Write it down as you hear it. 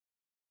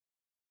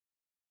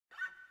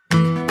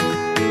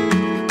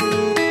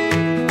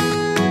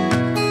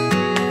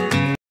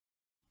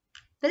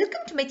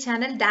Welcome to my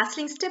channel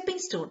Dazzling Stepping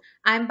Stone.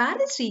 I am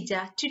Bharati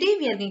Srija. Today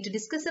we are going to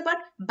discuss about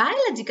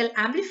biological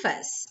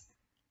amplifiers.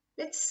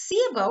 Let's see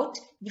about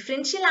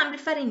differential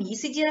amplifier in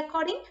ECG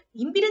recording,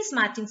 impedance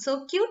matching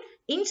circuit,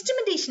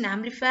 instrumentation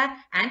amplifier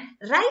and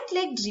right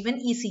leg driven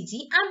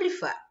ECG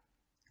amplifier.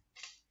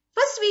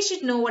 First we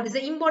should know what is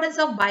the importance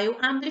of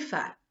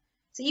bio-amplifier.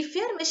 So if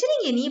you are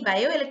measuring any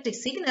bioelectric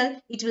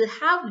signal, it will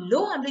have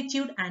low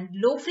amplitude and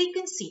low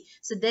frequency.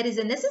 So there is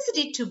a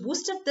necessity to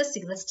boost up the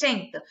signal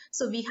strength.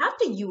 So we have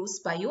to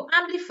use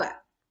bio-amplifier.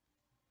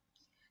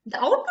 The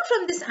output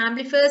from these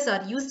amplifiers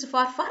are used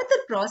for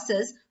further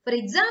process. For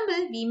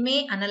example, we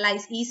may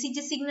analyze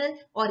ECG signal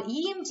or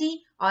EMG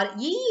or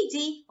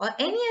EEG or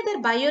any other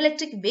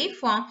bioelectric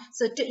waveform.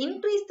 So to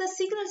increase the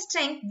signal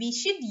strength, we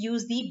should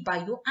use the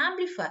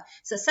bio-amplifier.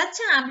 So such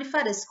an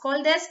amplifier is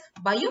called as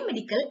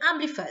biomedical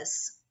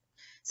amplifiers.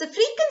 So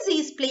frequency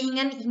is playing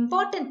an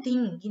important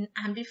thing in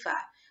amplifier.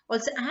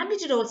 Also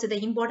amplitude also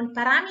the important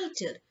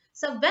parameter.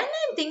 So when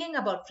I am thinking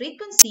about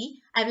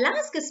frequency, I will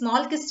ask a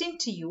small question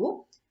to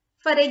you.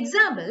 For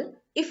example,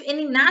 if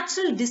any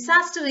natural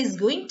disaster is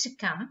going to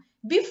come,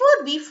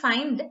 before we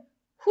find,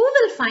 who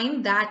will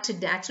find that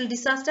natural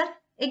disaster?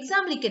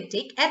 Example, you can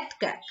take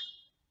earthquake.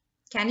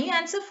 Can you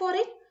answer for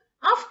it?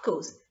 Of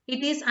course,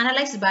 it is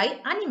analyzed by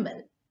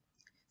animal.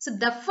 So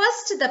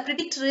the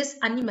predictor is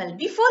animal.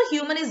 Before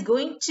human is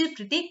going to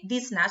predict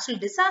this natural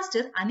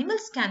disaster,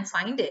 animals can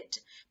find it.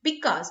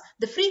 Because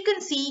the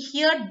frequency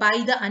heard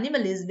by the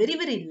animal is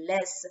very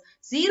less,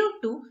 0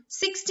 to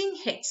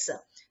 16 Hz.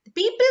 The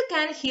people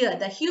can hear,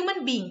 the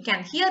human being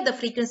can hear the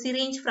frequency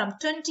range from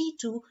 20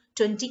 to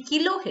 20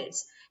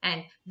 kilohertz.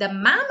 And the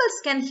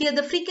mammals can hear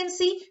the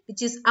frequency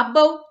which is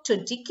above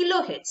 20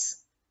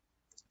 kilohertz.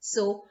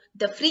 So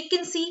the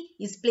frequency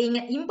is playing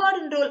an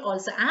important role.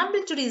 Also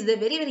amplitude is the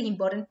very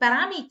important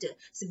parameter.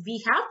 So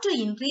we have to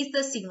increase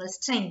the signal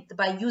strength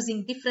by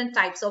using different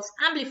types of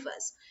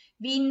amplifiers.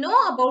 We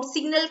know about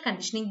signal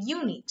conditioning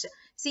unit.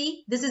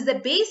 See, this is the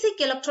basic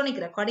electronic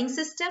recording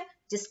system.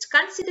 Just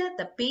consider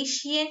the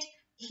patient.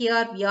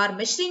 Here we are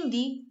measuring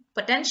the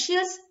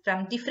potentials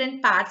from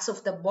different parts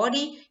of the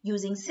body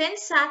using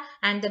sensor,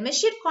 and the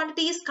measured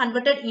quantity is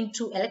converted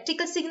into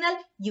electrical signal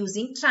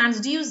using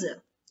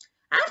transducer.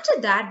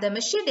 After that, the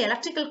measured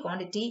electrical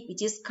quantity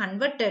which is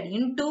converted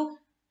into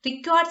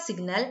required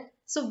signal.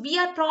 So we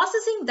are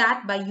processing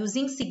that by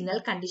using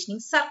signal conditioning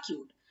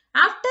circuit.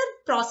 After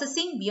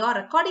processing, we are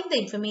recording the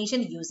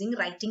information using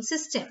writing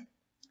system.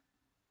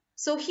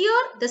 So here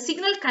the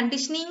signal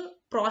conditioning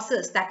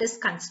process that is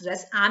considered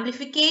as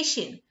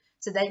amplification.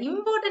 So the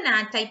important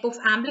type of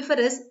amplifier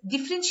is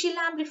differential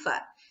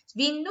amplifier.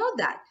 We know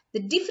that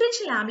the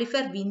differential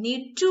amplifier we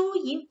need two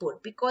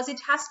input because it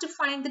has to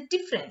find the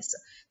difference.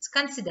 So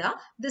consider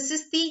this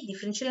is the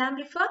differential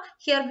amplifier.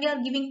 Here we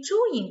are giving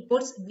two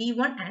inputs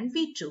V1 and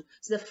V2.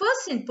 So the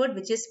first input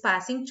which is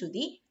passing to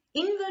the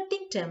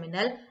inverting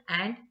terminal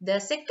and the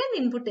second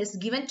input is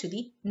given to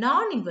the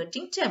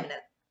non-inverting terminal.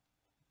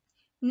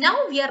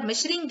 Now we are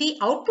measuring the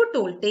output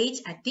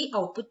voltage at the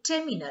output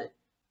terminal.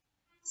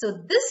 So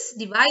this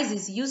device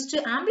is used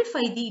to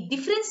amplify the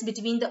difference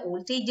between the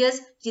voltages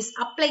which is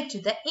applied to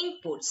the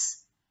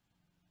inputs.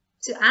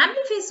 So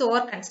amplifiers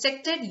are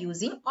constructed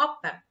using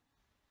op-amp.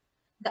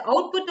 The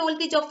output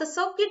voltage of the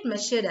circuit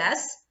measured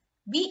as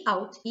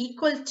Vout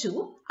equal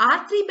to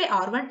R3 by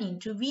R1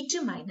 into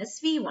V2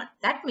 minus V1.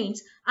 That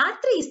means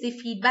R3 is the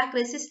feedback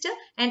resistor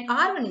and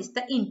R1 is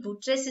the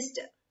input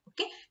resistor.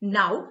 Okay.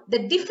 Now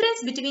the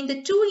difference between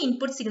the two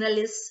input signal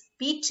is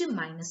V2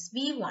 minus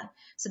V1.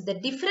 So the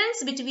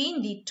difference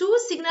between the two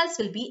signals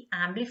will be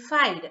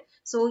amplified.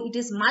 So it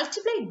is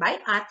multiplied by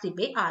R3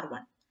 by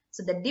R1.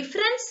 So the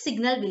difference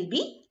signal will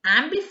be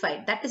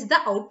amplified. That is the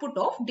output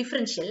of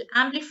differential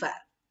amplifier.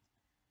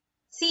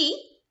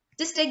 See,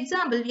 just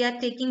example we are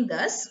taking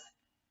this.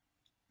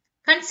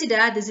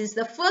 Consider this is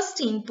the first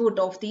input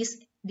of this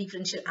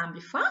differential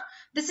amplifier.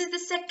 This is the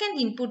second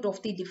input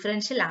of the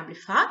differential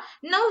amplifier.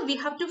 Now we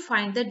have to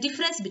find the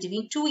difference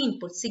between two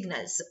input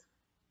signals.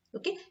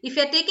 Okay, if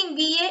you are taking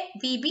VA,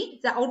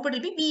 VB, the output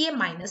will be VA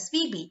minus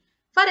VB.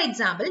 For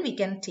example, we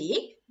can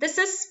take this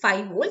is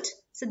 5 volt.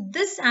 So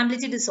this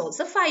amplitude is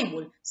also 5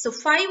 volt. So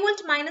 5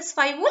 volt minus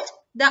 5 volt,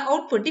 the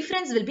output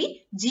difference will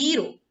be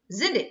 0,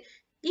 isn't it?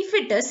 If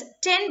it is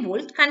 10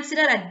 volt,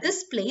 consider at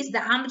this place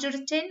the amplitude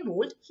is 10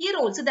 volt. Here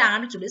also the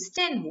amplitude is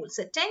 10 volt.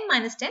 So 10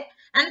 minus 10,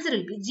 answer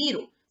will be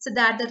 0. So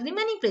that the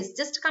remaining place,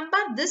 just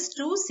compare these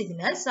two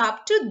signals. So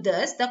up to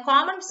this, the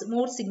common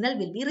mode signal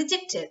will be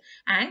rejected.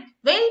 And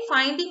while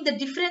finding the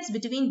difference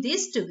between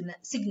these two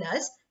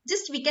signals,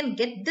 just we can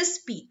get this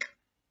peak.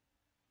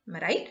 Am I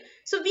right?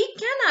 So we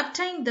can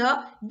obtain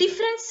the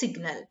difference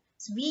signal.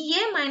 So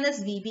VA minus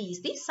VB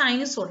is the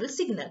sinusoidal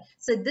signal.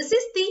 So this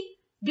is the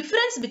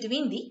difference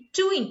between the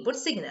two input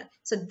signal.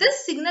 So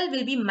this signal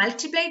will be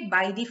multiplied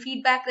by the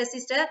feedback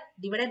resistor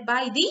divided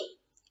by the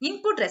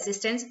input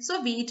resistance.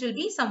 So it will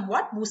be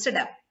somewhat boosted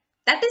up.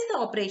 That is the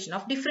operation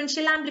of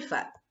differential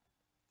amplifier.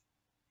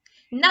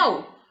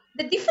 Now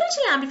the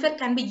differential amplifier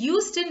can be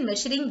used in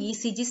measuring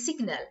ECG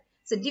signal.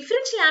 So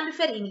differential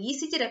amplifier in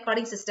ECG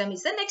recording system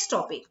is the next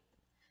topic.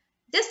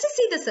 Just to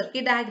see the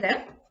circuit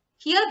diagram,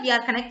 here we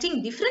are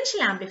connecting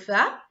differential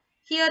amplifier.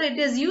 Here it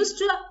is used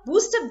to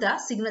boost up the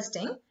signal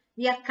strength.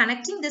 We are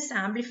connecting this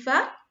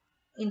amplifier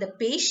in the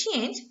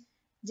patient.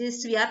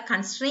 Just we are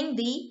considering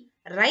the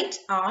right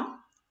arm,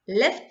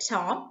 left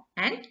arm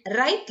and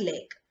right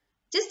leg.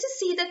 Just to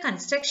see the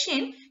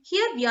construction,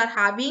 here we are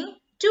having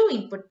two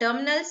input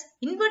terminals,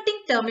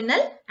 inverting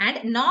terminal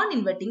and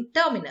non-inverting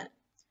terminal.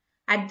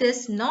 At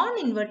this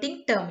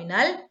non-inverting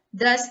terminal,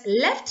 thus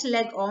left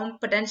leg arm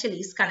potential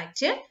is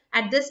connected.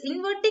 At this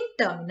inverting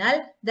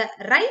terminal, the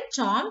right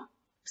arm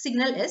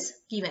signal is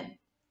given.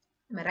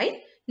 Am I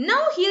right?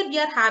 Now here we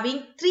are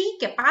having three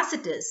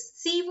capacitors,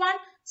 C1,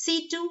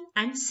 C2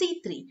 and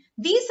C3.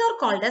 These are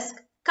called as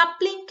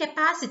coupling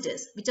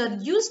capacitors, which are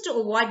used to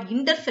avoid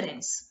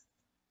interference.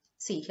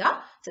 See here,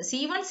 so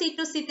C1, C2,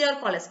 C3 are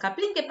called as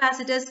coupling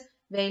capacitors.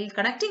 While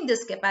connecting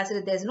this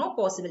capacitor, there is no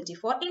possibility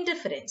for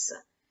interference.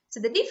 So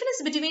the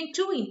difference between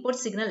two input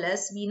signal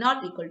is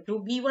V0 equal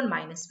to V1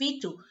 minus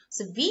V2.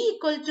 So V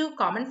equal to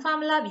common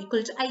formula, V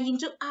equal to I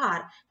into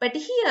R. But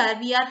here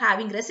we are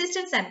having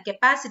resistance and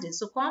capacitance.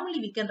 So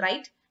commonly we can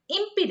write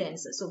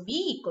impedance. So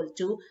V equal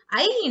to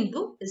I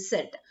into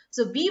Z.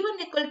 So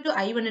V1 equal to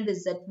I1 into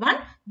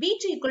Z1,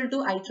 V2 equal to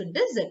I2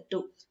 into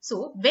Z2.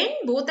 So when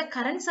both the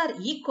currents are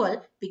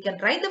equal, we can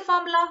write the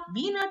formula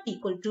V0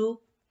 equal to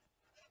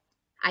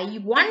I1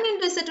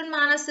 into Z1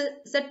 minus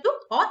Z2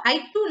 or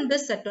I2 into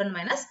Z1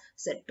 minus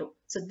Z2.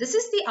 So this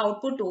is the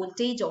output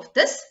voltage of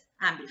this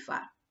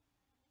amplifier.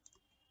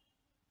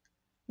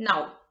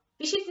 Now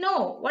we should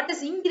know what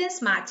is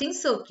impedance matching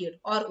circuit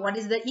or what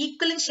is the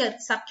equivalent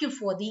circuit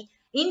for the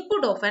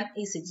input of an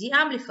ECG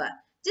amplifier.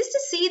 Just to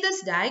see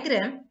this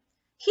diagram,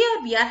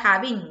 here we are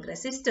having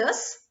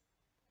resistors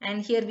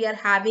and here we are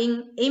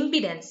having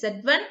impedance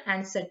Z1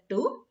 and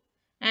Z2.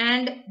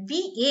 And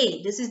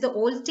VA, this is the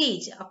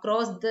voltage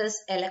across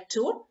this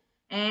electrode,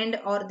 and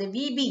or the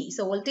VB,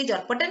 so voltage or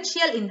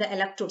potential in the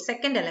electrode,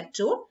 second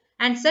electrode,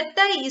 and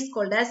ZI is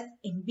called as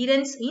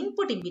impedance,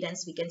 input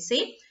impedance we can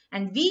say,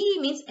 and VE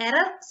means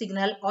error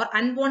signal or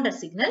unwanted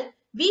signal.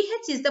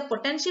 VH is the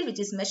potential which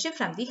is measured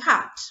from the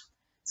heart.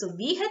 So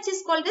VH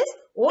is called as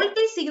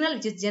voltage signal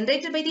which is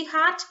generated by the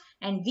heart,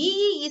 and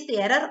VE is the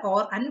error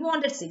or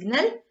unwanted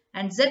signal,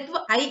 and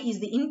ZI is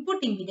the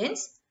input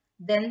impedance.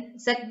 Then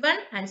Z1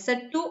 and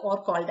Z2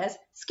 are called as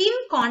skin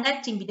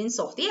contact impedance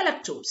of the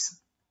electrodes.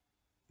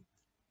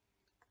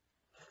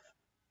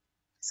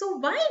 So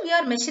while we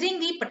are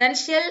measuring the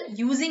potential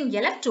using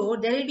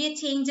electrode, there will be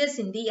changes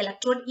in the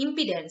electrode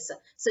impedance.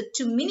 So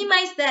to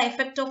minimize the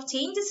effect of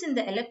changes in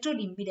the electrode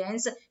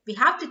impedance, we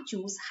have to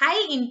choose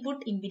high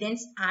input impedance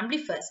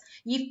amplifiers.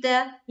 If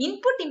the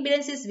input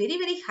impedance is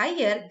very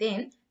higher,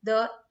 then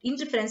the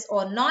interference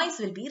or noise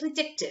will be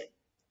rejected.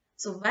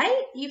 So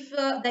while if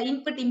the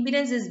input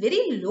impedance is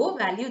very low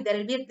value, there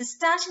will be a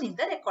distortion in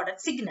the recorded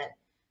signal.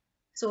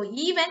 So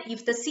even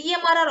if the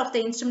CMRR of the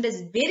instrument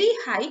is very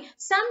high,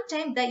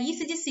 sometimes the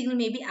ECG signal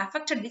may be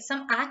affected with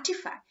some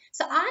artifact.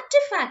 So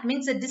artifact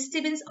means a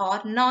disturbance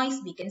or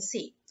noise we can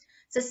say.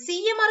 So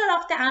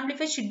CMRR of the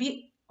amplifier should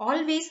be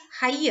always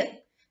higher.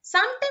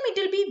 Sometimes it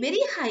will be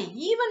very high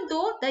even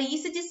though the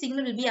ECG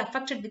signal will be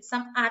affected with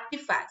some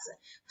artifacts.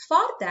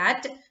 For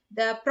that,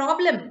 the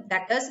problem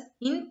that is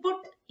input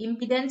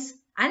impedance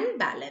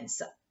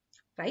unbalance,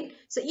 right?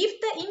 So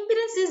if the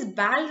impedance is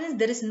balanced,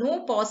 there is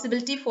no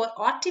possibility for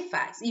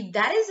artifacts. If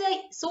there is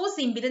a source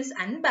impedance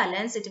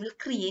unbalance, it will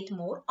create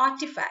more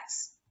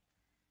artifacts.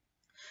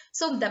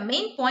 So the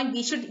main point,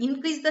 we should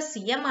increase the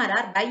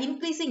CMRR by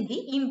increasing the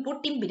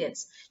input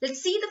impedance.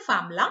 Let's see the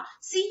formula.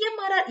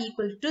 CMRR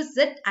equal to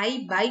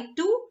ZI by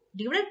 2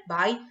 divided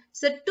by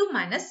Z2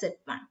 minus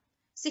Z1.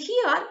 So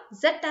here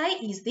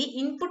Zi is the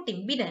input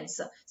impedance.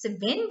 So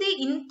when the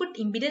input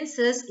impedance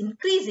is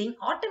increasing,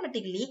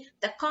 automatically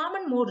the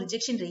common mode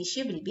rejection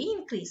ratio will be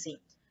increasing.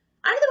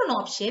 Another one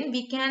option,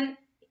 we can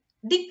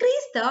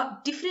decrease the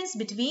difference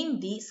between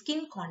the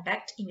skin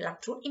contact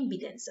electrode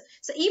impedance.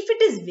 So if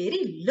it is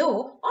very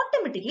low,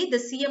 automatically the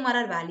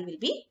CMRR value will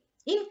be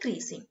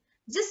increasing.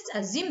 Just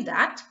assume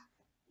that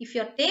if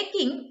you are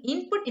taking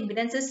input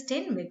impedance is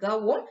 10 mega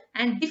ohm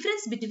and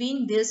difference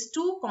between these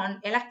two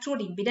electrode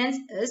impedance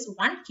is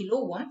 1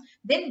 kilo ohm,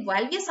 then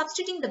while we are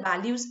substituting the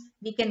values,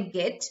 we can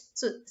get,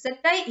 so Zi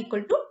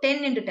equal to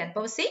 10 into 10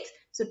 power 6,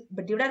 so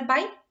divided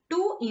by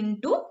 2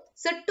 into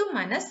Z2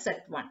 minus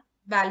Z1.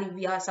 Value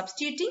we are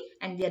substituting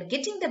and we are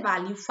getting the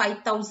value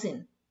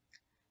 5000.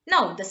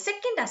 Now the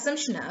second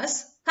assumption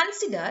is,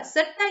 consider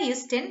Zi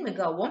is 10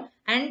 mega ohm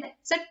and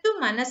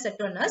Z2 minus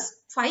Z1 is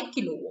 5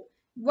 kilo ohm.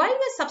 While we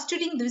are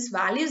substituting these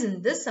values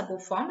in this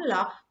above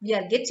formula, we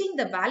are getting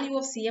the value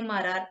of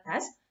CMRR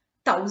as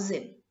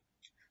 1000.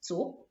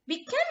 So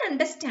we can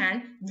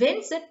understand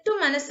when Z2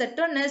 minus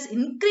Z1 is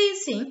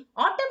increasing,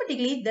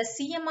 automatically the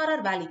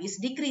CMRR value is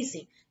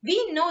decreasing.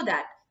 We know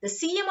that the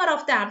CMRR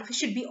of the amplifier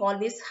should be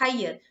always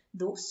higher,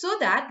 though, so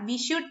that we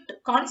should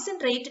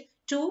concentrate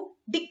to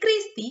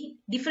decrease the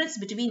difference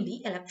between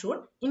the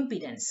electrode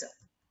impedance.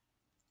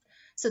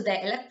 So the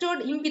electrode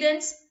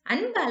impedance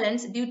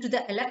unbalance due to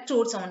the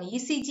electrodes on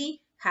ECG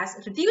has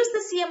reduced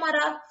the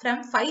CMRR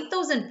from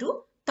 5000 to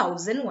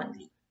 1000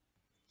 only.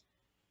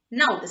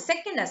 Now the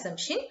second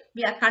assumption,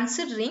 we are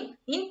considering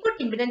input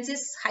impedance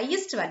is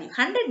highest value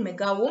 100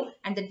 mega ohm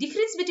and the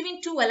difference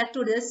between two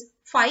electrodes is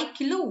 5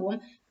 kilo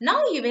ohm.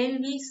 Now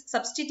when we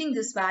substituting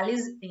these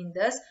values in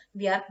this,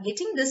 we are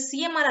getting this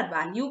CMRR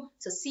value.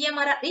 So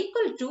CMRR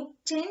equal to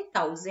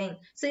 10,000.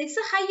 So it's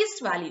the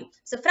highest value.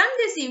 So from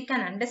this you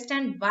can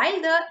understand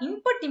while the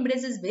input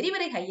impedance is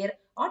very higher,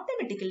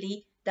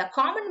 automatically the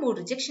common mode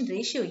rejection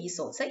ratio is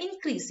also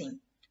increasing.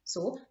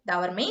 So,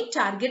 our main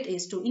target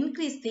is to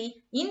increase the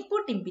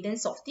input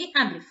impedance of the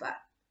amplifier.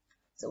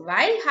 So,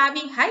 while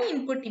having high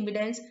input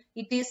impedance,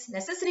 it is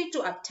necessary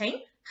to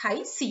obtain high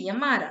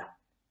CMRR.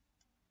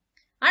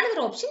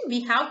 Another option,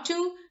 we have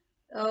to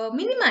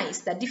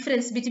minimize the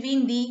difference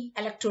between the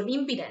electrode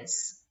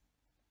impedance.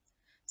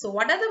 So,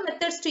 what are the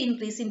methods to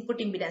increase input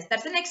impedance?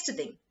 That's the next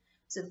thing.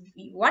 So,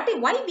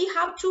 why we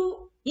have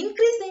to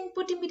increase the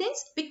input impedance?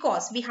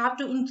 Because we have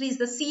to increase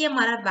the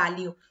CMRR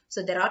value.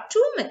 So, there are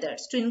two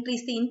methods to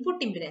increase the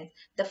input impedance.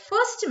 The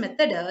first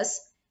method is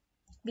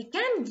we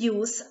can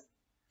use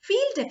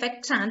field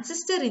effect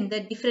transistor in the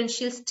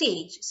differential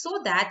stage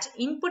so that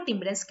input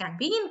impedance can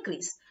be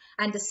increased.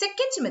 And the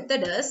second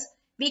method is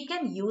we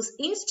can use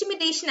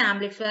instrumentation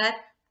amplifier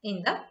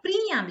in the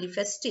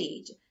pre-amplifier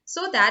stage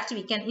so that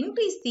we can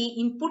increase the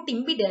input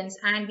impedance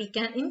and we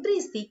can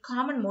increase the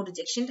common mode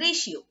rejection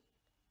ratio.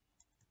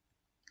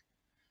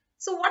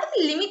 So what are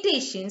the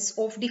limitations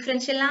of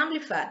differential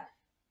amplifier?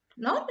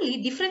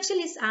 Normally differential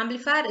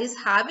amplifier is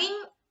having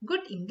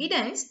good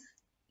impedance,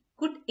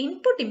 good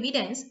input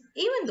impedance,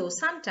 even though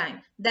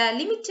sometimes the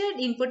limited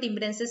input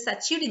impedance is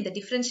achieved in the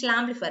differential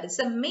amplifier. It's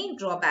a main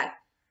drawback.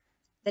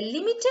 The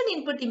limited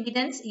input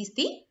impedance is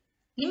the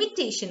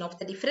limitation of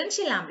the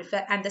differential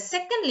amplifier, and the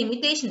second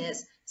limitation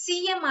is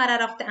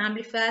CMRR of the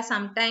amplifier.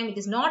 Sometimes it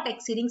is not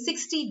exceeding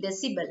 60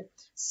 decibel.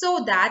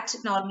 So that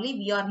normally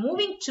we are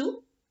moving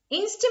to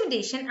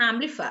instrumentation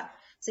amplifier.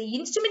 So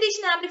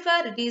instrumentation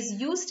amplifier, it is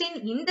used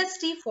in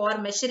industry for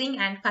measuring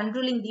and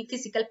controlling the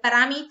physical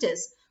parameters,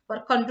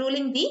 for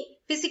controlling the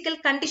physical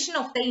condition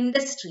of the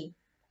industry.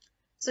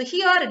 So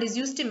here it is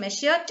used to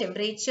measure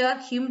temperature,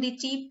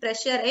 humidity,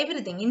 pressure,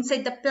 everything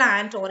inside the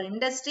plant or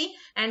industry,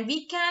 and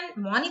we can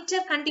monitor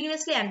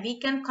continuously and we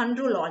can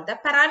control all the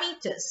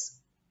parameters.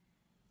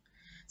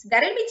 So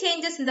there will be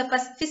changes in the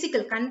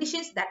physical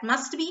conditions that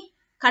must be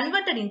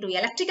converted into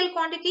electrical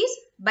quantities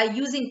by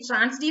using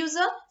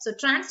transducer. So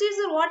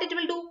transducer, what it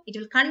will do? It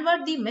will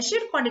convert the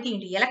measured quantity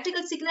into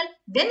electrical signal,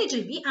 then it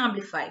will be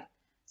amplified.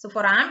 So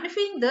for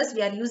amplifying this,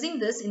 we are using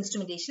this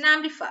instrumentation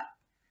amplifier.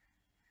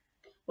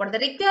 What are the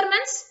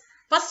requirements?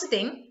 First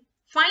thing,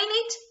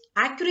 finite,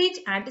 accurate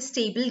and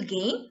stable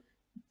gain.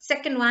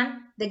 Second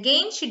one, the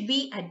gain should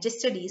be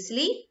adjusted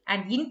easily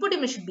and input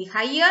impedance should be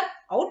higher,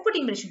 output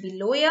impedance should be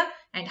lower,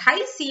 and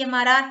high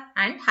CMRR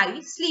and high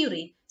slew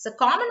rate. So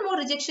common mode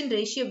rejection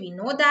ratio, we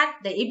know that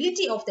the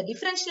ability of the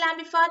differential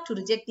amplifier to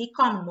reject the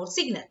common mode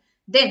signal.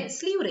 Then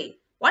slew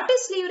rate. What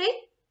is slew rate?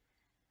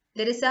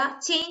 There is a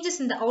changes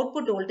in the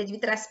output voltage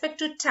with respect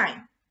to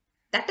time.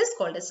 That is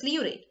called a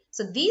slew rate.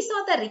 So these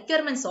are the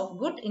requirements of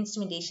good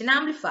instrumentation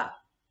amplifier.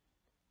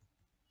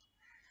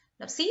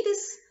 Now see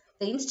this,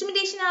 the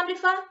instrumentation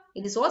amplifier,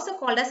 it is also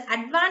called as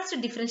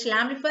advanced differential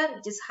amplifier,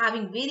 which is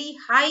having very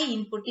high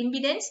input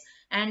impedance,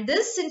 and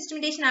this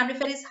instrumentation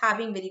amplifier is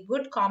having very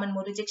good common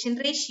mode rejection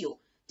ratio.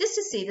 Just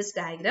to see this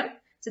diagram.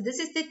 So this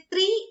is the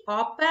 3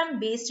 op-amp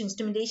based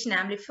instrumentation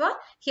amplifier.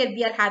 Here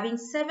we are having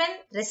 7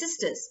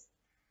 resistors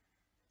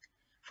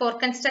for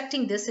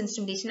constructing this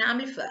instrumentation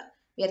amplifier.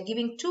 We are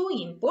giving 2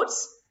 inputs.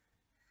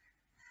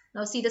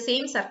 Now see the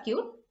same circuit.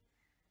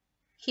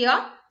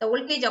 Here the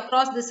voltage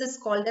across this is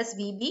called as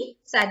VB.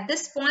 So at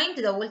this point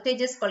the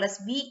voltage is called as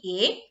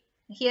VA.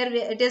 Here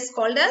it is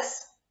called as,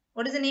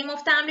 what is the name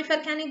of the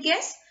amplifier, can you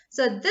guess?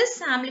 So this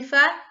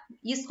amplifier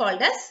is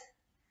called as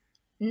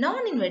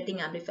non-inverting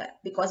amplifier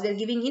because we are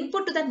giving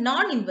input to the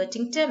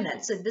non-inverting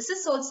terminal. So this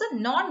is also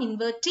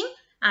non-inverting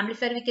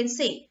amplifier, we can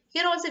say.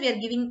 Here also we are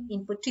giving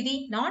input to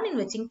the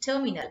non-inverting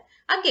terminal.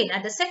 Again,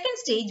 at the second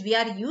stage, we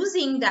are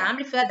using the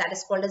amplifier that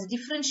is called as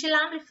differential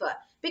amplifier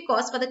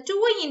because for the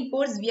 2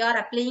 inputs, we are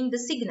applying the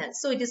signal.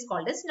 So it is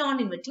called as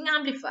non-inverting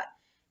amplifier.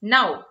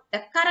 Now,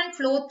 the current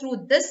flow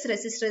through this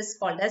resistor is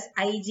called as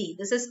IG.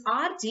 This is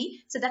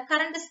RG. So the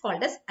current is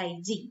called as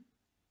IG.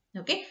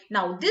 Okay.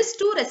 Now, these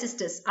 2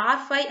 resistors,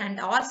 R5 and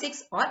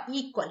R6 are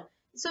equal.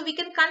 So we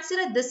can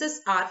consider this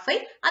is R5.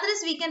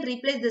 Otherwise, we can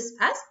replace this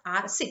as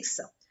R6.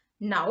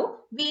 Now,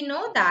 we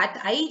know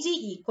that IG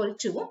equal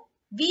to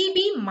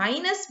VB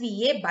minus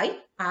VA by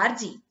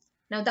RG.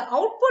 Now, the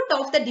output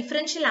of the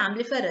differential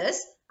amplifier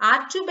is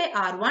R2 by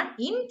R1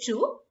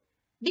 into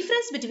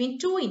difference between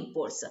 2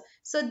 inputs.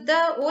 So,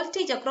 the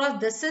voltage across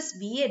this is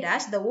VA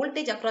dash. The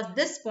voltage across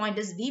this point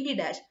is VB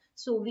dash.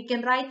 So, we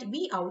can write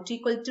V out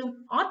equal to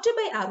R2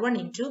 by R1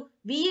 into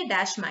VA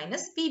dash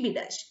minus VB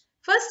dash.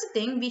 First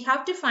thing, we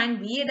have to find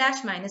VA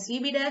dash minus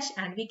VB dash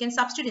and we can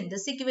substitute in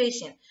this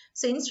equation.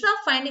 So instead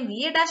of finding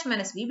VA dash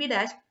minus VB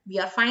dash, we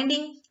are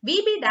finding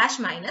VB dash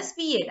minus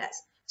VA dash.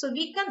 So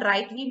we can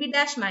write VB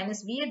dash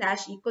minus VA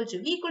dash equal to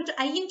V equal to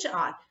I into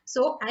R.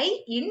 So I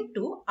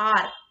into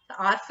R.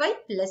 R5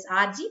 plus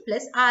RG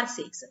plus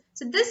R6.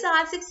 So this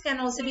R6 can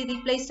also be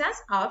replaced as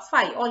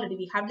R5. Already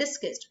we have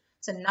discussed.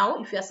 So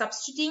now if you are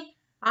substituting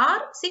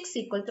R6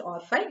 equal to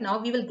R5,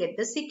 now we will get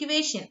this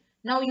equation.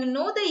 Now you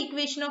know the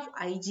equation of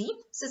Ig.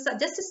 So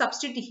just to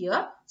substitute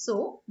here.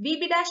 So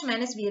VB dash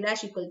minus VA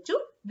dash equal to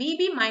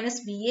VB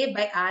minus VA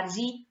by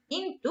RG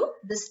into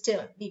this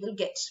term we will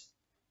get.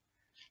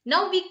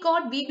 Now we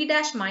got VB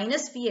dash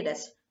minus VA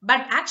dash.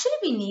 But actually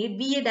we need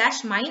VA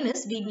dash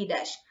minus VB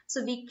dash.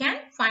 So we can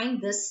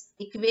find this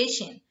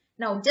equation.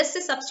 Now just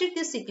to substitute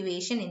this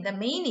equation in the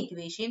main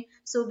equation.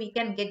 So we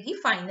can get the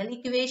final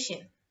equation.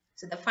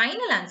 So the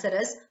final answer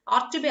is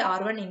R2 by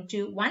R1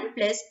 into 1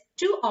 plus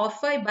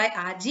 2R5 by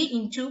RG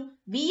into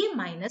VA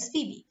minus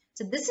VB.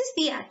 So this is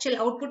the actual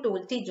output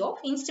voltage of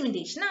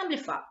instrumentation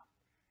amplifier.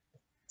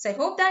 So I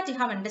hope that you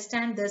have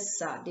understand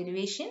this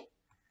derivation.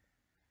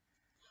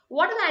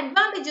 What are the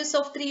advantages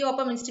of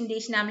 3-op-amp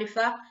instrumentation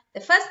amplifier?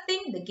 The first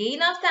thing, the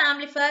gain of the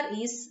amplifier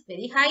is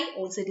very high.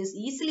 Also, it is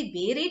easily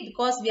varied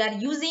because we are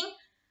using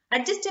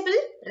adjustable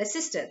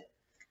resistor.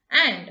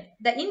 And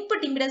the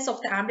input impedance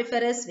of the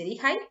amplifier is very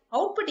high.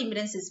 Output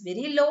impedance is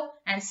very low.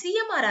 And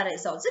CMRR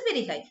is also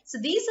very high. So,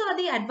 these are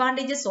the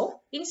advantages of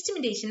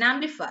instrumentation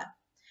amplifier.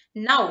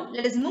 Now,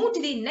 let us move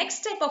to the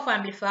next type of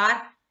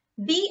amplifier,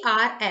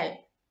 DRL.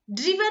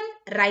 Driven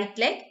right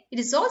leg. It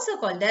is also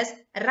called as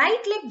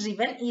right leg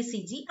driven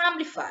ECG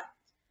amplifier.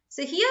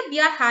 So here we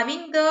are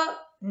having the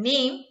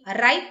name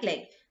right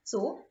leg.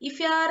 So if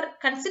you are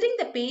considering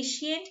the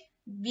patient,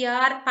 we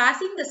are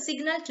passing the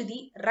signal to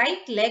the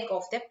right leg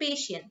of the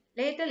patient.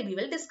 Later we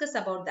will discuss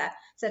about that.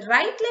 So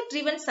right leg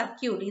driven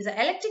circuit is an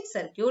electric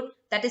circuit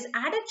that is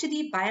added to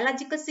the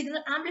biological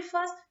signal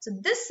amplifiers. So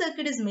this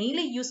circuit is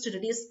mainly used to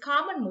reduce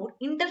common mode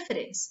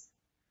interference.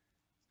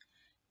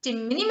 To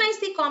minimize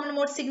the common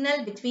mode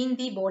signal between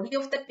the body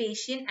of the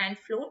patient and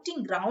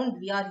floating ground,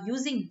 we are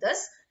using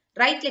this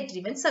right leg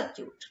driven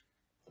circuit.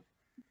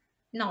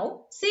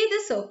 Now, see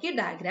the circuit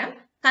diagram.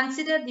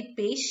 Consider the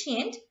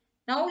patient.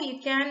 Now, you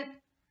can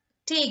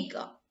take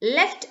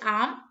left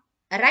arm,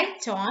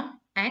 right arm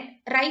and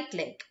right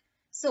leg.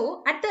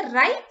 So, at the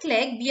right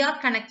leg, we are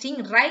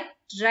connecting right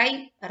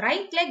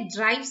leg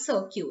drive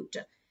circuit.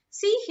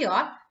 See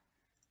here,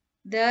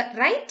 the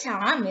right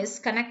arm is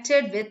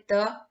connected with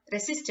the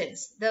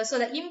resistance. So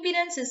the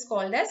impedance is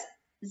called as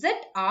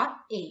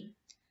ZRA.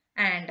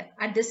 And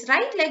at this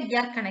right leg, we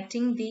are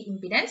connecting the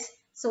impedance.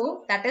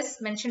 So that is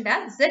mentioned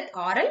as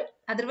ZRL,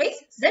 otherwise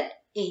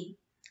ZA.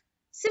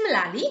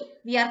 Similarly,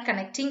 we are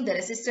connecting the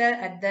resistor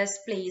at this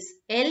place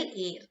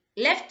LA,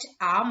 left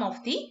arm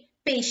of the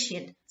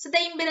patient. So the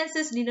impedance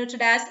is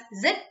denoted as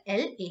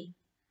ZLA.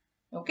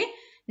 Okay.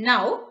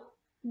 Now,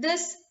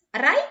 this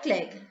right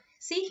leg,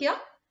 see here,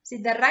 see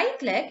the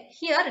right leg,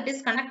 here it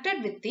is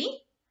connected with the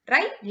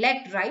right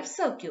leg drive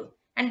circuit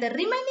and the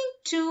remaining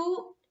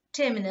two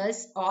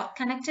terminals are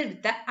connected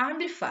with the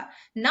amplifier.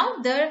 Now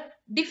the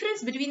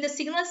difference between the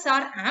signals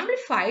are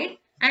amplified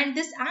and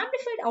this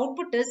amplified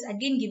output is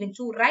again given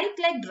to right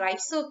leg drive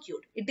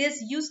circuit. It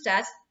is used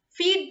as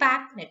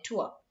feedback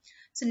network.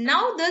 So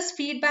now this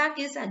feedback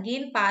is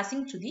again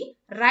passing to the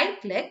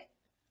right leg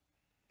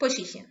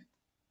position.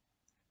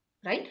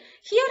 Right.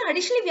 Here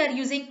additionally we are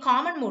using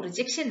common mode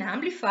rejection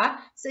amplifier.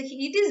 So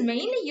it is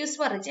mainly used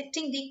for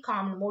rejecting the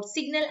common mode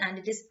signal and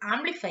it is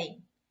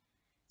amplifying.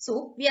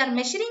 So we are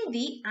measuring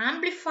the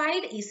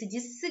amplified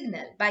ECG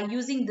signal by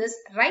using this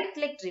right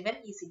leg driven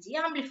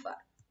ECG amplifier.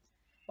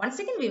 Once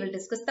again we will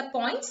discuss the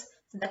points.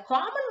 So the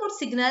common mode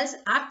signals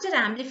after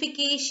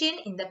amplification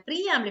in the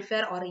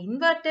pre-amplifier are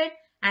inverted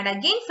and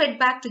again fed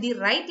back to the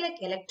right leg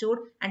electrode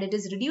and it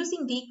is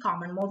reducing the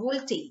common mode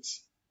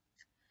voltage.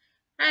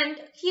 And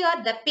here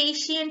the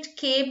patient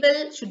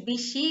cable should be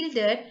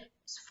shielded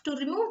to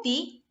remove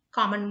the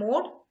common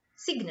mode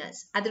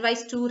signals,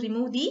 otherwise to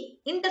remove the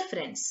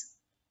interference.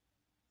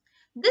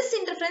 This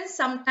interference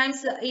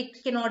sometimes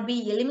it cannot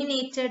be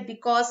eliminated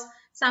because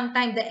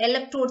sometimes the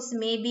electrodes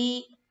may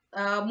be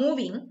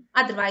moving,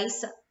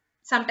 otherwise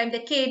sometimes the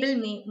cable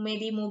may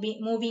be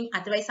moving,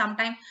 otherwise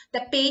sometimes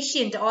the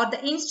patient or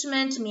the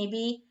instrument may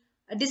be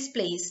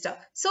displaced,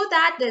 so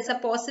that there is a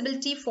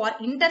possibility for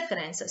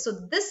interference. So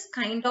this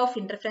kind of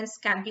interference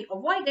can be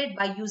avoided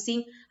by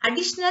using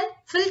additional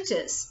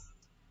filters.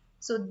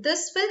 So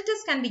these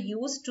filters can be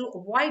used to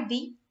avoid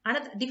the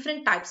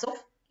different types of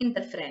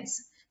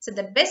interference. So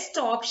the best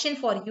option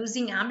for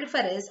using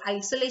amplifier is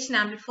isolation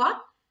amplifier.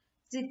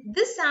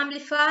 This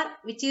amplifier,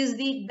 which is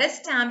the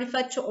best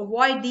amplifier to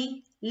avoid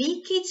the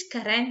leakage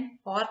current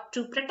or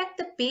to protect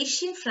the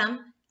patient from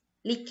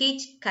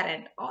leakage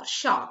current or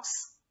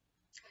shocks.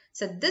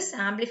 So this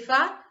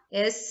amplifier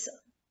is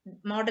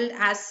modeled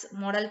as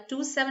model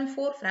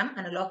 274 from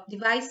Analog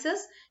Devices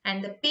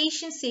and the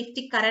patient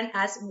safety current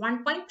as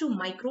 1.2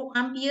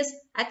 microamperes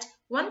at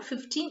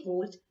 115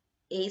 volt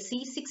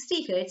AC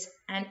 60 Hz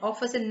and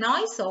offers a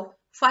noise of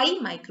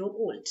 5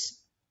 microvolts.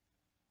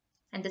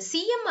 And the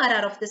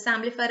CMRR of this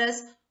amplifier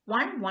is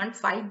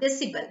 115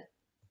 decibel.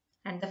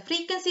 And the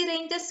frequency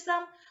ranges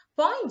from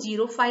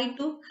 0.05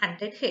 to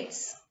 100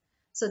 Hz.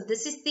 So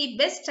this is the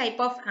best type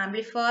of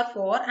amplifier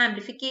for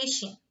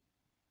amplification.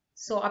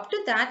 So up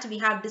to that we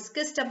have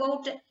discussed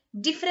about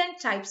different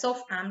types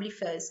of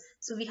amplifiers.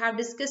 So we have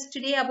discussed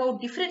today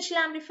about differential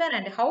amplifier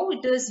and how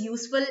it is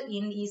useful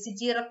in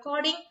ECG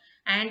recording,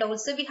 and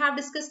also we have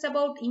discussed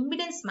about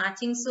impedance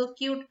matching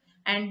circuit,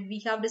 and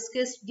we have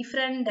discussed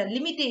different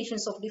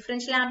limitations of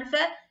differential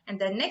amplifier, and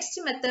the next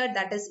method,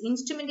 that is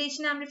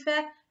instrumentation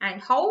amplifier,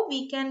 and how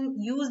we can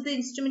use the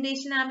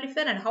instrumentation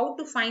amplifier and how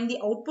to find the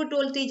output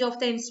voltage of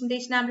the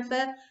instrumentation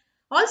amplifier.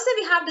 Also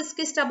we have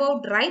discussed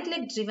about right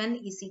leg driven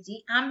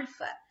ECG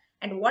amplifier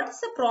and what is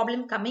the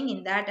problem coming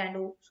in that, and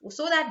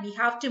so that we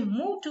have to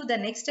move to the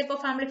next type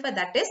of amplifier,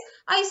 that is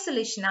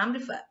isolation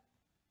amplifier.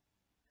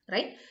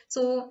 Right.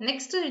 So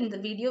next in the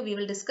video we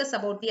will discuss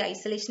about the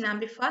isolation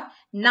amplifier.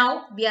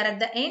 Now we are at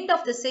the end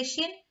of the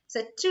session.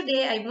 So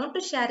today I want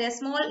to share a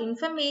small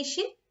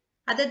information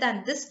other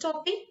than this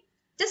topic.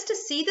 Just to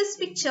see this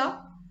picture,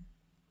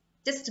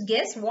 just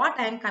guess what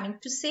I am coming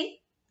to say.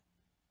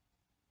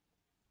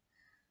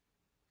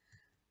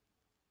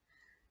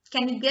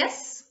 Can you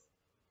guess?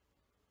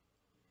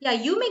 Yeah,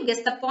 you may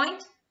guess the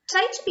point.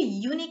 Try to be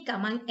unique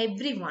among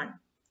everyone.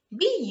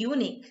 Be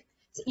unique.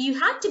 So you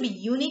have to be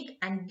unique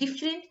and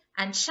different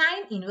and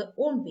shine in your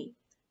own way.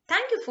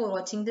 Thank you for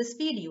watching this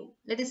video.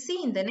 Let us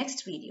see in the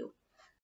next video.